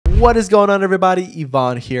What is going on, everybody?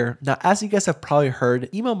 Yvonne here. Now, as you guys have probably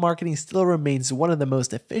heard, email marketing still remains one of the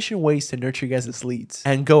most efficient ways to nurture your guys' leads.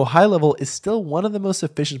 And GoHighLevel is still one of the most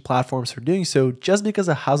efficient platforms for doing so just because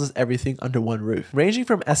it houses everything under one roof. Ranging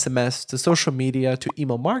from SMS to social media to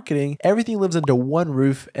email marketing, everything lives under one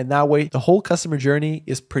roof, and that way the whole customer journey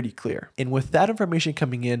is pretty clear. And with that information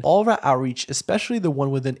coming in, all of our outreach, especially the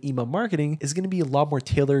one within email marketing, is going to be a lot more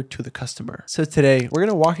tailored to the customer. So today, we're going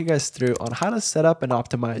to walk you guys through on how to set up and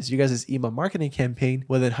optimize you guys' email marketing campaign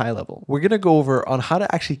within GoHighLevel. We're going to go over on how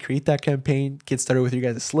to actually create that campaign, get started with your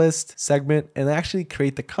guys' list, segment, and actually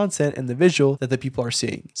create the content and the visual that the people are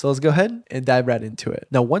seeing. So let's go ahead and dive right into it.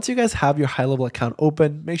 Now, once you guys have your GoHighLevel account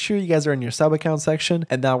open, make sure you guys are in your sub account section,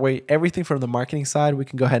 and that way everything from the marketing side, we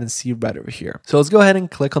can go ahead and see right over here. So let's go ahead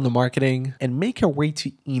and click on the marketing and make our way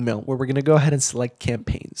to email, where we're going to go ahead and select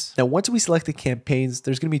campaigns. Now, once we select the campaigns,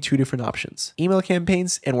 there's going to be two different options: email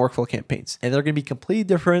campaigns and workflow campaigns. And they're going to be completely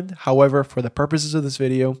different. However, for the purposes of this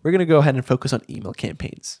video, we're going to go ahead and focus on email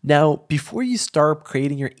campaigns. Now, before you start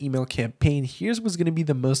creating your email campaign, here's what's going to be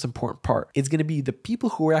the most important part. It's going to be the people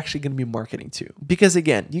who are actually going to be marketing to. Because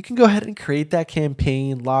again, you can go ahead and create that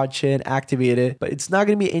campaign, launch it, activate it, but it's not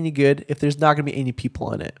going to be any good if there's not going to be any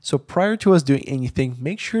people in it. So prior to us doing anything,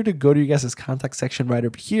 make sure to go to your guys' contact section right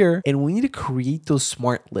over here, and we need to create those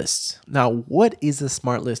smart lists. Now, what is a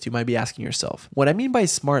smart list? You might be asking yourself. What I mean by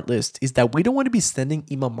smart list is that we don't want to be sending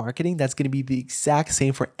email marketing that's going to be the exact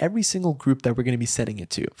same for every single group that we're going to be sending it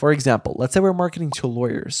to. For example, let's say we're marketing to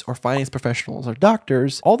lawyers or finance professionals or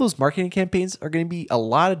doctors. All those marketing campaigns are going to be a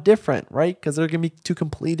lot different, right? Because they're going to be two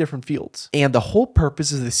completely different fields. And the whole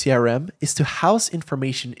purpose of the CRM is to house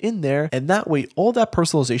information in there, and that way all that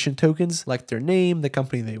personalization tokens, like their name, the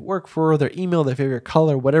company they work for, their email, their favorite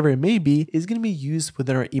color, whatever it may be, is going to be used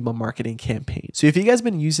within our email marketing campaign. So if you guys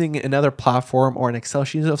been using another platform or an Excel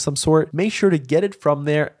sheet of some sort, make sure to get it from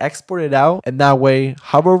there, export it out, and that way,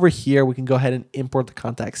 hover over here, we can go ahead and import the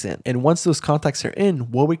contacts in. And once those contacts are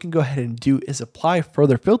in, what we can go ahead and do is apply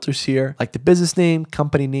further filters here, like the business name,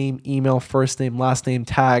 company name, email, first name, last name,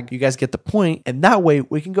 tag. You guys get the point. And that way,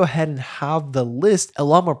 we can go ahead and have the list a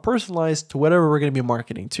lot more personalized to whatever we're going to be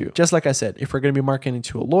marketing to. Just like I said, if we're going to be marketing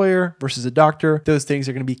to a lawyer versus a doctor, those things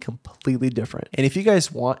are going to be completely different. And if you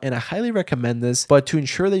guys want, and I highly recommend this, but to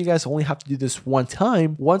ensure that you guys only have to do this one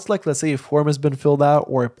time, once, like, let's say a form has been filled out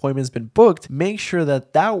or appointment has been booked, make sure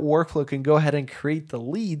that that workflow can go ahead and create the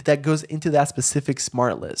lead that goes into that specific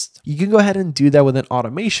smart list. You can go ahead and do that with an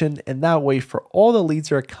automation, and that way for all the leads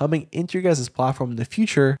that are coming into your guys' platform in the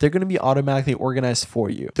future, they're going to be automatically organized for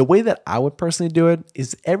you. The way that I would personally do it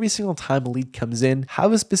is every single time a lead comes in,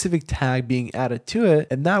 have a specific tag being added to it,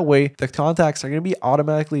 and that way the contacts are going to be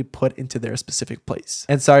automatically put into their specific place.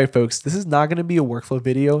 And sorry folks, this is not going to be a workflow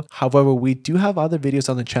video. However, we do have other videos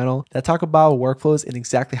on the channel that talk about workflows and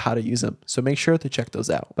exactly how to use them. So make sure to check those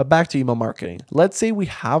out. But back to email marketing. Let's say we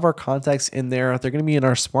have our contacts in there. They're going to be in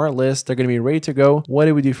our smart list. They're going to be ready to go. What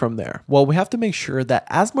do we do from there? Well, we have to make sure that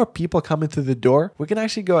as more people come into the door, we can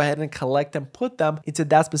actually go ahead and collect and put them into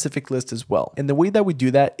that specific list as well. And the way that we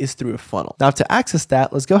do that is through a funnel. Now, to access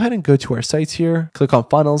that, let's go ahead and go to our sites here, click on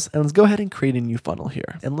funnels, and let's go ahead and create a new funnel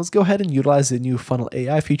here. And let's go ahead and utilize the new funnel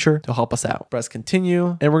AI feature to help us out. Press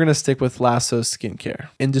continue, and we're going to stick with Lasso Skincare,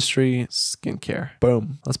 industry skincare.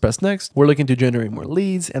 Boom. Let's press next. We're looking to generate more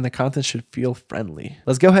leads, and the content should feel friendly.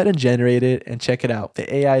 Let's go ahead and generate it and check it out.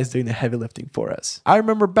 The AI is doing the heavy lifting for us. I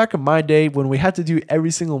remember back in my day when we had to do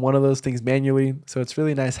every single one of those things manually, so it's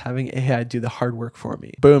really nice having AI do the hard work for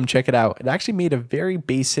me. Boom, check it out. It actually made a very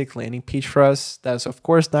basic landing page for us. That's of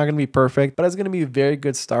course not going to be perfect, but it's going to be a very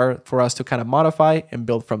good start for us to kind of modify and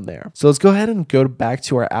build from there. So let's go ahead and go back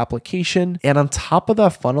to our application, and on top of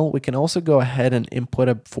that funnel, we can also go ahead and input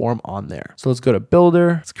a form on there. So let's go to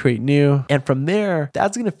builder, let's create new, and from there,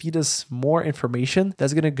 that's going to feed us more information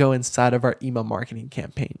that's going to go inside of our email marketing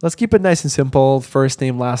campaign. Let's keep it nice and simple: first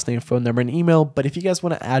name, last name, phone number, and email. But if you guys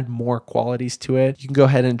want to add more qualities to it, you can go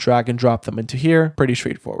ahead and drag and drop them into here. Pretty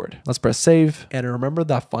straightforward. Let's press save. And remember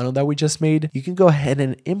that funnel that we just made? You can go ahead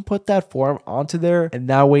and input that form onto there, and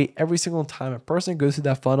that way every single time a person goes through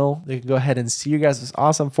that funnel, they can go ahead and see you guys'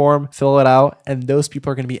 awesome form, fill it out, and those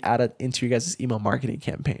people are going to be added into your guys' email marketing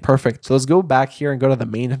campaign. Perfect. So let's go back here and go to the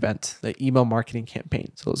main event, the email marketing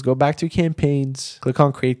campaign. So let's go back to campaigns, click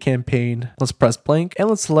on create campaign. Let's press blank, and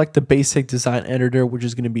let's select the basic design editor, which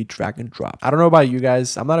is going to be drag and drop. I don't know about you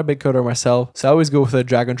guys, I'm not a big coder myself, so I always go with the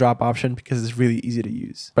drag and drop option because it's really easy to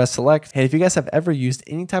use. Press select, and if you guys have ever used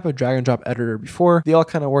any type of drag and drop editor before, they all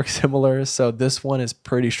kind of work similar, so this one is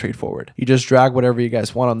pretty straightforward. You just drag whatever you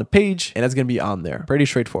guys want on the page, and it's going to be on there. Pretty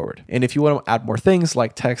straightforward. And if you want to add more things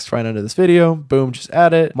like text right under this video, boom, just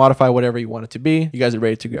add it, modify whatever you want it to be. be, you guys are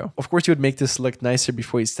ready to go. Of course, you would make this look nicer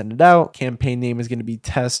before you send it out. Campaign name is going to be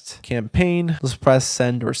test campaign. Let's press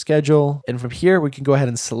send or schedule. And from here, we can go ahead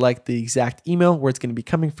and select the exact email where it's going to be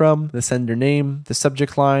coming from, the sender name, the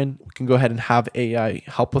subject line. We can go ahead and have AI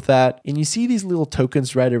help with that. And you see these little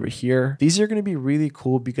tokens right over here. These are going to be really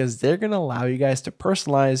cool because they're going to allow you guys to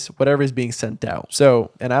personalize whatever is being sent out.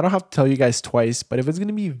 So, and I don't have to tell you guys twice, but if it's going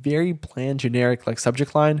to be very plain, generic, like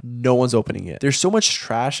subject line, no one's opening it. There's so much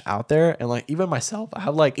trash out there. And like even myself, I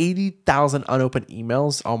have like 80,000 unopened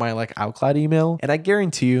emails on my like iCloud email. And I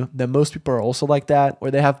guarantee you that most people are also like that,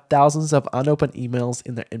 or they have thousands of unopened emails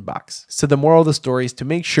in their inbox. So the moral of the story is to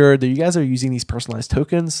make sure that you guys are using these personalized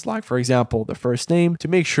tokens, like for example, the first name, to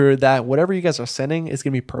make sure that whatever you guys are sending is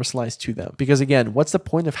going to be personalized to them. Because again, what's the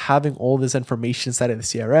point of having all this information inside of the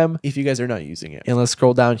CRM if you guys are not using it? And let's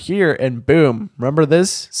scroll down here and boom, remember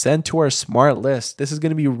this? Send to our smart list. This is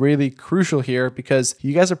going to be really crucial here because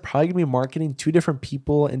you guys are probably going to be marketing to different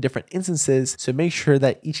people in different instances. So make sure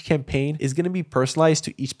that each campaign is going to be personalized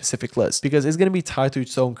to each specific list because it's going to be tied to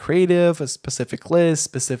its own creative, a specific list,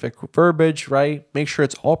 specific verbiage, right? Make sure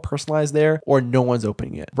it's all personalized there or no one's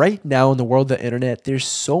opening it. Right now in the world of the internet, there's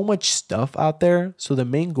so much stuff out there. So the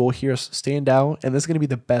main goal here is to stand out, and this is going to be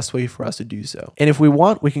the best way for us to do so. And if we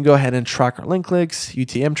want, we can go ahead and track our link clicks,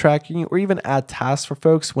 UTM tracking, or even add tasks for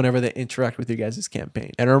folks whenever they interact with your guys'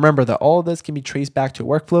 campaign. And remember that all of this can be traced back to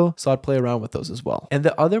workflow, so I'd play around with those as well. And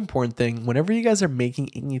the other important thing, whenever you guys are making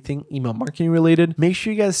anything email marketing related, make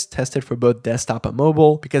sure you guys test it for both desktop and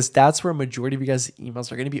mobile because that's where a majority of you guys'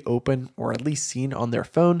 emails are going to be open or at least seen on their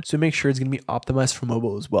phone. So make sure it's going to be optimized for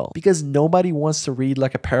mobile as well because nobody wants to read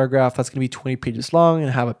like a paragraph that's going to be 20 pages long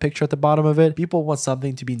and have a picture at the bottom of it. People want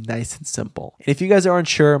something to be nice and simple. And if you guys are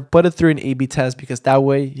unsure, put it through an A/B test because that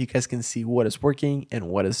way you guys can see what is working and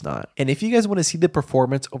what is not. And if you guys want to see the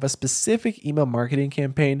performance of a specific email marketing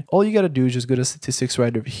campaign, all you got to do is just go to statistics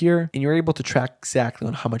right over here and you're able to track exactly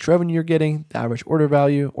on how much revenue you're getting, the average order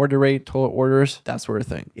value, order rate, total orders, that sort of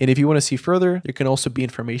thing. And if you want to see further, there can also be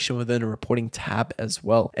information within a reporting tab as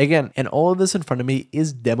well. Again, and all of this in front of me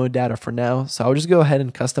is demo data for now. So I'll just go ahead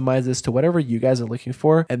and customize this to whatever you guys are looking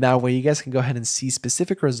for. And that way you guys can go ahead and see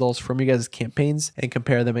specific results from your guys' campaigns and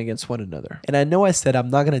compare them against one another. And I know I said I'm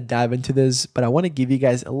not going to dive into this, but I want to give you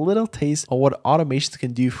guys a little taste of what automations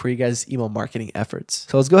can do for you guys' email marketing efforts.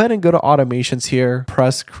 So let's go ahead and go to automations here,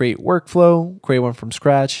 press create workflow, create one from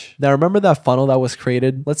scratch. Now remember that funnel that was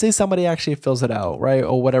created? Let's say somebody actually fills it out, right?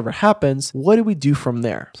 Or whatever happens, what do we do from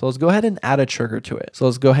there? So let's go ahead and add a trigger to it. So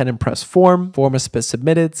let's go ahead and press form has been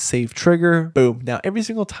submitted, save trigger, boom. Now every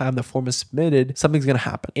single time the form is submitted, something's going to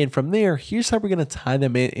happen. And from there, here's how we're going to tie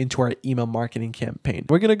them into our email marketing campaign.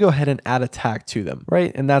 We're going to go ahead and add a tag to them,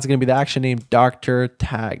 right? And that's going to be the action name, doctor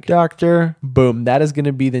tag, doctor, boom. That is going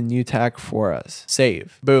to be the new tag for us.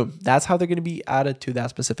 Save, boom. That's how they're going to be added to that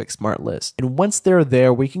specific smart list. And once they're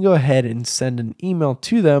there, we can go ahead and send an email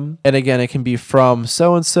to them. And again, it can be from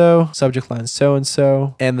so-and-so, subject line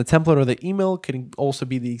so-and-so. And the template or the email can also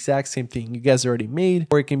be the exact same thing you guys already made,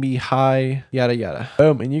 or it can be hi, yada, yada.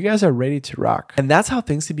 Boom. And you guys are ready to rock. And that's how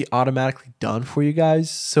things can be automatically done for you guys.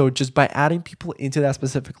 So just by adding people into that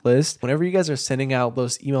specific list, whenever you guys are sending out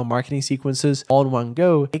those email marketing sequences all in one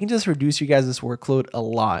go, it can just reduce you guys' workload a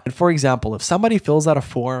lot. And for example, if somebody fills out a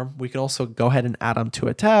form, we can also go ahead and add them to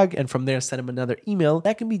a tag and from there send them another email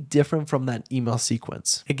that can be different from that email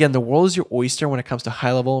sequence. Again, the world is your oyster when it comes to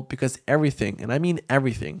high level because everything, and I mean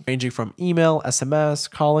everything, ranging from email, SMS,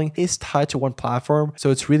 calling, is tied to one platform.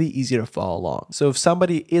 So it's really easy to follow along. So if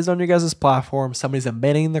somebody is on your guys' platform, somebody's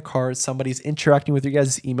embedding in the cart, somebody's interacting with your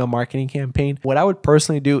guys' email marketing campaign, what I would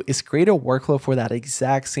personally do is create a workflow for that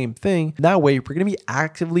exact same thing. That way, we're going to be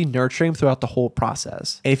actively nurturing throughout the whole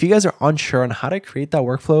process. And if you guys are unsure on how to create that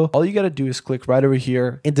workflow, all you got to do is click right over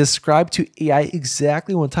here and describe to AI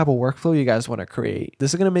exactly what type of workflow you guys want to create.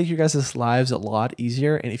 This is going to make your guys' lives a lot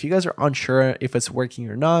easier. And if you guys are unsure if it's working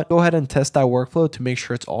or not, go ahead and test that workflow to make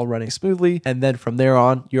sure it's all running smoothly. And then from there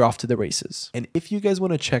on, you're off to the races. And if you guys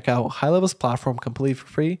want to check out GoHighLevel's platform completely for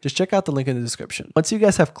free, just check out the link in the description. Once you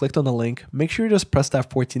guys have clicked on the link, make sure you just press that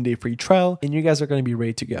 14-day free trial and you guys are going to be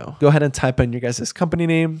ready to go. Go ahead and type in your guys' company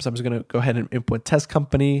name. So I'm just going to go ahead and input test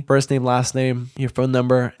company, first name, last name, your phone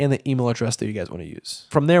number, and the email address that you guys want to use.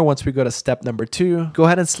 From there, once we go to step number 2, go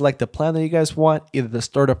ahead and select the plan that you guys want, either the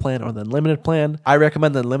starter plan or the unlimited plan. I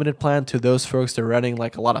recommend the unlimited plan to those folks that are running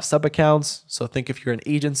like a lot of sub accounts. So think if you're an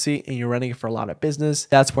agency and you're running it for a lot of business business,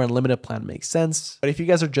 that's where unlimited plan makes sense. But if you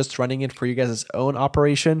guys are just running it for you guys' own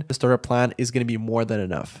operation, the starter plan is going to be more than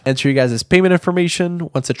enough. Enter you guys' payment information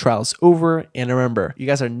once the trial is over. And remember, you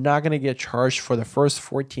guys are not going to get charged for the first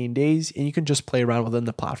 14 days and you can just play around within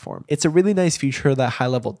the platform. It's a really nice feature that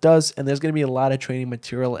GoHighLevel does, and there's going to be a lot of training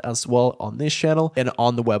material as well on this channel and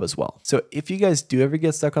on the web as well. So if you guys do ever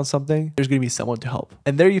get stuck on something, there's going to be someone to help.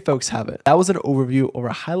 And there you folks have it. That was an overview over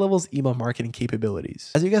GoHighLevel's email marketing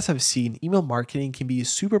capabilities. As you guys have seen, email marketing can be a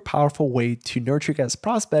super powerful way to nurture your guys'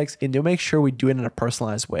 prospects and to make sure we do it in a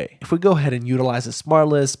personalized way. If we go ahead and utilize a smart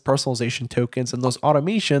list, personalization tokens, and those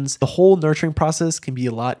automations, the whole nurturing process can be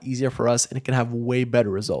a lot easier for us and it can have way better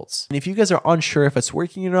results. And if you guys are unsure if it's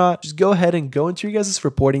working or not, just go ahead and go into your guys'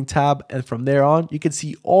 reporting tab, and from there on, you can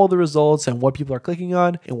see all the results and what people are clicking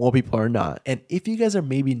on and what people are not. And if you guys are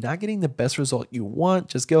maybe not getting the best result you want,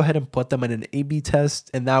 just go ahead and put them in an A/B test,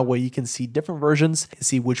 and that way you can see different versions and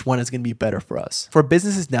see which one is going to be better for us. For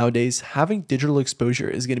businesses nowadays, having digital exposure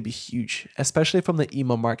is going to be huge, especially from the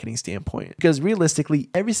email marketing standpoint, because realistically,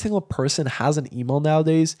 every single person has an email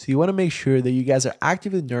nowadays. So you want to make sure that you guys are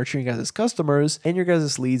actively nurturing your guys' customers and your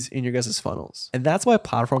guys' leads in your guys' funnels. And that's why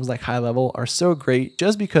platforms like GoHighLevel are so great,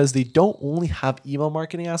 just because they don't only have email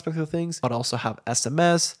marketing aspects of things, but also have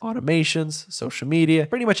SMS, automations, social media,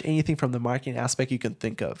 pretty much anything from the marketing aspect you can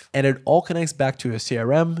think of. And it all connects back to a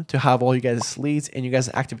CRM to have all you guys' leads and you guys'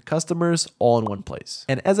 active customers all in one place.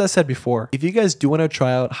 And as I said before, if you guys do want to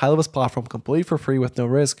try out GoHighLevel's platform completely for free with no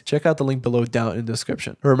risk, check out the link below down in the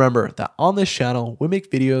description. Remember that on this channel, we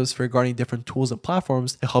make videos regarding different tools and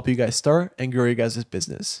platforms to help you guys start and grow your guys'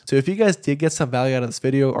 business. So if you guys did get some value out of this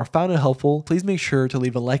video or found it helpful, please make sure to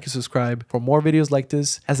leave a like and subscribe for more videos like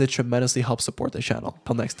this, as it tremendously helps support the channel.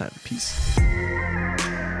 Till next time, peace.